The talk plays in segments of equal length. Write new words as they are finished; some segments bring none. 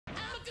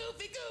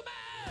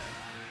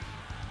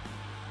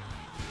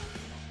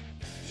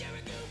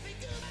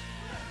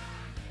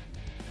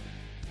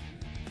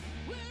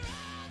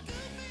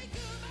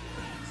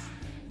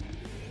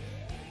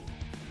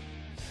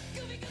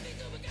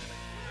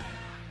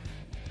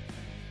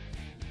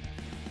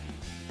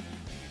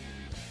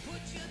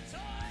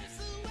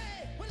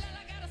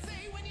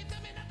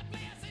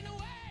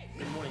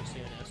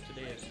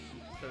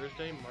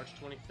Thursday, March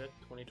 25th,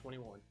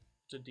 2021.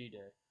 It's a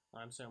D-Day.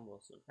 I'm Sam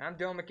Wilson. I'm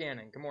Dylan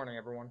McGannon. Good morning,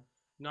 everyone.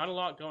 Not a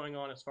lot going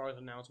on as far as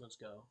announcements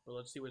go, but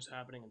let's see what's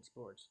happening in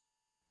sports.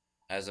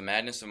 As the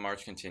madness of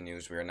March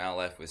continues, we are now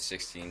left with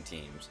 16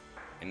 teams.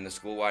 In the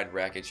school-wide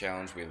bracket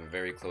challenge, we have a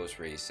very close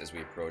race as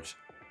we approach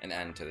an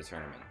end to the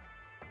tournament.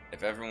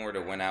 If everyone were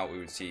to win out, we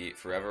would see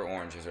Forever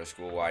Orange as our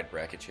school-wide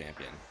bracket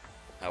champion.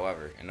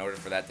 However, in order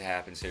for that to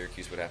happen,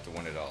 Syracuse would have to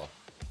win it all.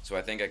 So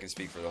I think I can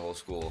speak for the whole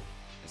school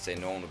and say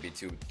no one would be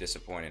too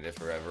disappointed if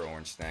Forever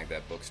Orange snagged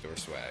that bookstore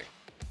swag.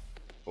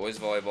 Boys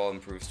volleyball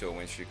improves to a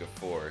win streak of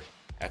 4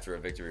 after a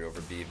victory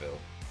over Beeville.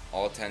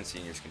 All 10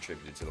 seniors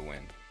contributed to the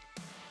win.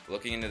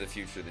 Looking into the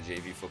future, the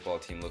JV football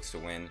team looks to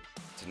win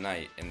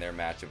tonight in their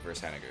matchup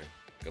versus Henniger.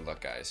 Good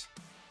luck, guys.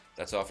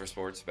 That's all for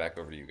sports. Back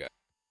over to you guys.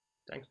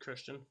 Thanks,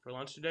 Christian. For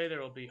lunch today,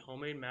 there will be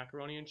homemade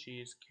macaroni and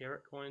cheese,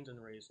 carrot coins,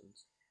 and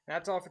raisins.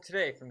 That's all for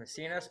today from the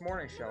CNS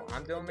Morning Show.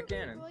 I'm Dylan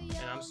McGannon.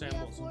 And I'm Sam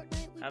Wilson.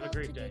 Have a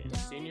great day. And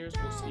seniors,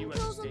 we'll see you at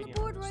the stadium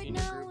for the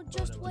senior group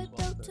Just photo at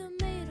wiped out 12:30.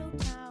 Tomato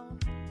Town.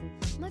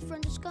 My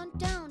friend has gone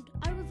down.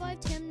 I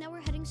revived him. Now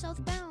we're heading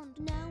southbound.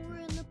 Now we're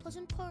in the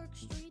Pleasant Park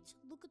streets.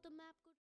 Look at the map.